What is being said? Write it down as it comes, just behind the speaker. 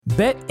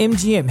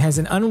BetMGM has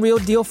an unreal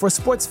deal for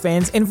sports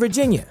fans in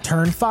Virginia.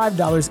 Turn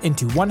 $5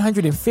 into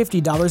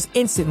 $150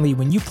 instantly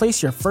when you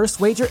place your first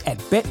wager at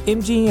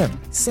BetMGM.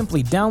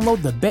 Simply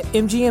download the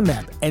BetMGM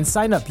app and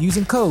sign up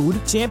using code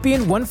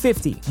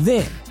Champion150.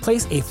 Then,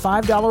 place a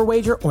 $5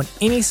 wager on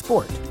any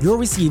sport. You'll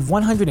receive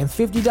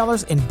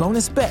 $150 in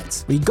bonus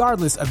bets,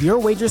 regardless of your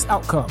wager's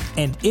outcome.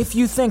 And if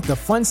you think the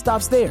fun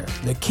stops there,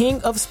 the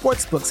King of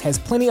Sportsbooks has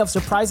plenty of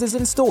surprises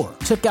in store.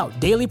 Check out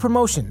daily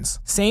promotions,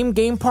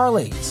 same-game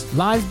parlays,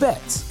 live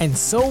bets, and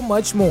so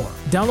much more.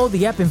 Download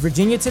the app in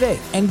Virginia today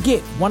and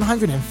get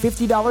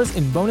 $150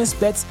 in bonus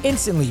bets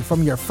instantly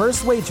from your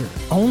first wager.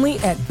 Only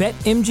at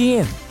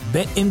BetMGM.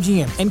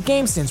 BetMGM and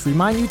GameSense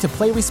remind you to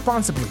play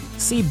responsibly.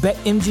 See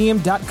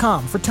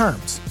BetMGM.com for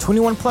terms.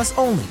 21 plus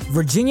only.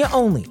 Virginia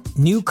only.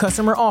 New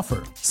customer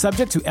offer.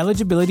 Subject to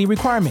eligibility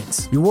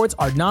requirements. Rewards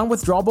are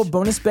non-withdrawable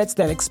bonus bets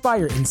that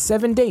expire in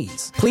 7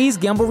 days. Please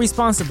gamble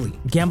responsibly.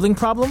 Gambling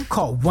problem?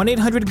 Call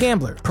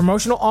 1-800-GAMBLER.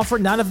 Promotional offer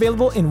not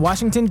available in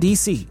Washington,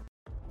 D.C.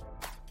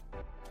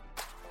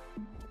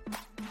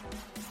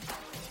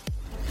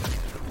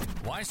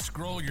 Why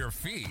scroll your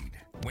feed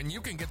when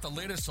you can get the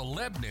latest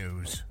celeb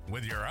news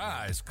with your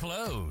eyes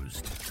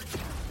closed?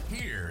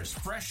 Here's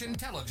fresh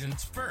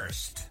intelligence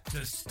first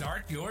to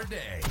start your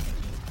day.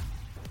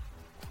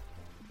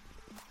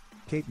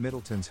 Kate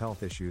Middleton's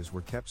health issues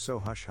were kept so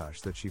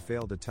hush-hush that she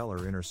failed to tell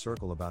her inner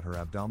circle about her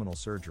abdominal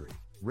surgery,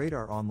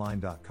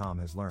 RadarOnline.com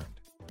has learned.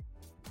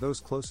 Those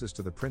closest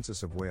to the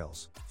Princess of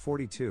Wales,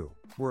 42,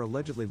 were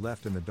allegedly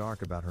left in the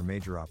dark about her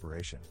major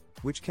operation,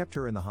 which kept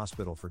her in the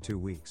hospital for 2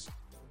 weeks.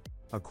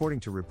 According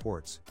to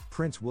reports,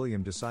 Prince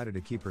William decided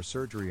to keep her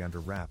surgery under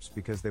wraps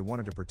because they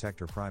wanted to protect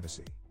her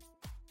privacy.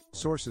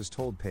 Sources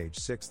told Page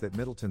 6 that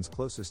Middleton's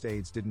closest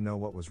aides didn't know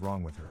what was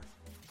wrong with her.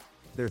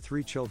 Their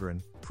 3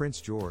 children,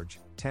 Prince George,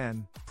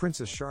 10,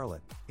 Princess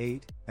Charlotte,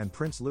 8, and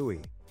Prince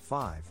Louis,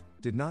 5,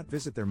 did not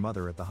visit their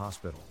mother at the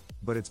hospital,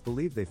 but it's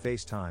believed they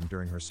FaceTimed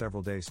during her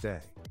several-day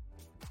stay.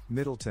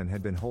 Middleton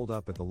had been holed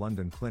up at the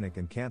London clinic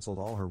and cancelled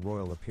all her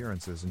royal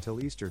appearances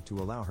until Easter to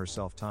allow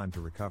herself time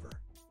to recover.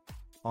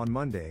 On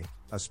Monday,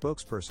 a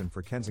spokesperson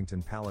for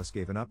Kensington Palace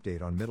gave an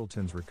update on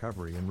Middleton's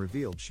recovery and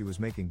revealed she was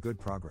making good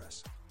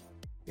progress.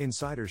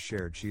 Insiders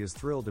shared she is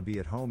thrilled to be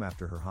at home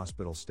after her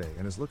hospital stay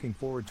and is looking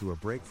forward to a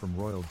break from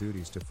royal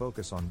duties to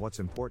focus on what's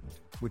important,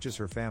 which is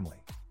her family.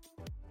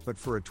 But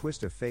for a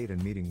twist of fate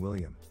and meeting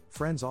William,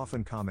 friends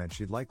often comment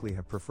she'd likely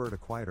have preferred a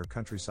quieter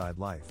countryside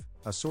life,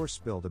 a source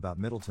spilled about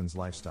Middleton's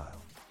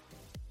lifestyle.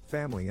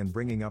 Family and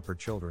bringing up her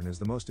children is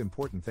the most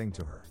important thing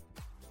to her.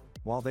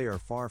 While they are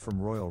far from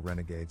royal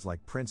renegades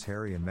like Prince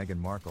Harry and Meghan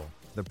Markle,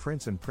 the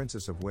Prince and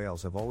Princess of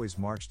Wales have always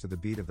marched to the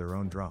beat of their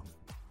own drum.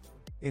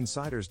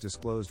 Insiders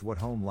disclosed what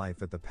home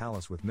life at the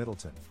palace with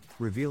Middleton,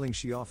 revealing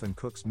she often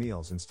cooks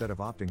meals instead of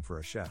opting for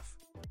a chef.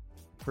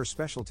 Her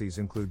specialties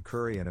include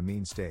curry and a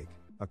mean steak,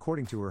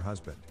 according to her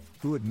husband,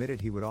 who admitted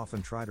he would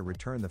often try to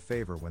return the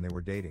favor when they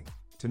were dating,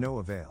 to no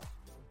avail.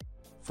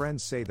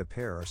 Friends say the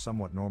pair are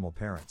somewhat normal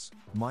parents,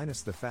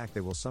 minus the fact they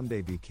will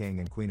someday be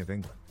King and Queen of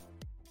England.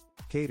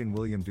 Kate and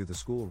William do the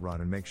school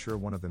run and make sure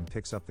one of them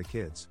picks up the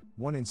kids,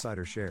 one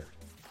insider shared.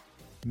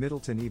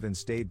 Middleton even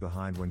stayed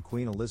behind when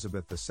Queen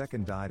Elizabeth II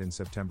died in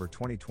September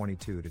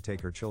 2022 to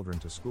take her children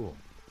to school.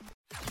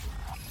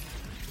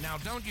 Now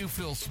don't you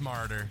feel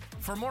smarter?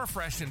 For more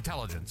fresh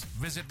intelligence,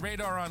 visit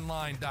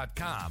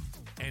RadarOnline.com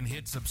and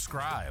hit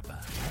subscribe.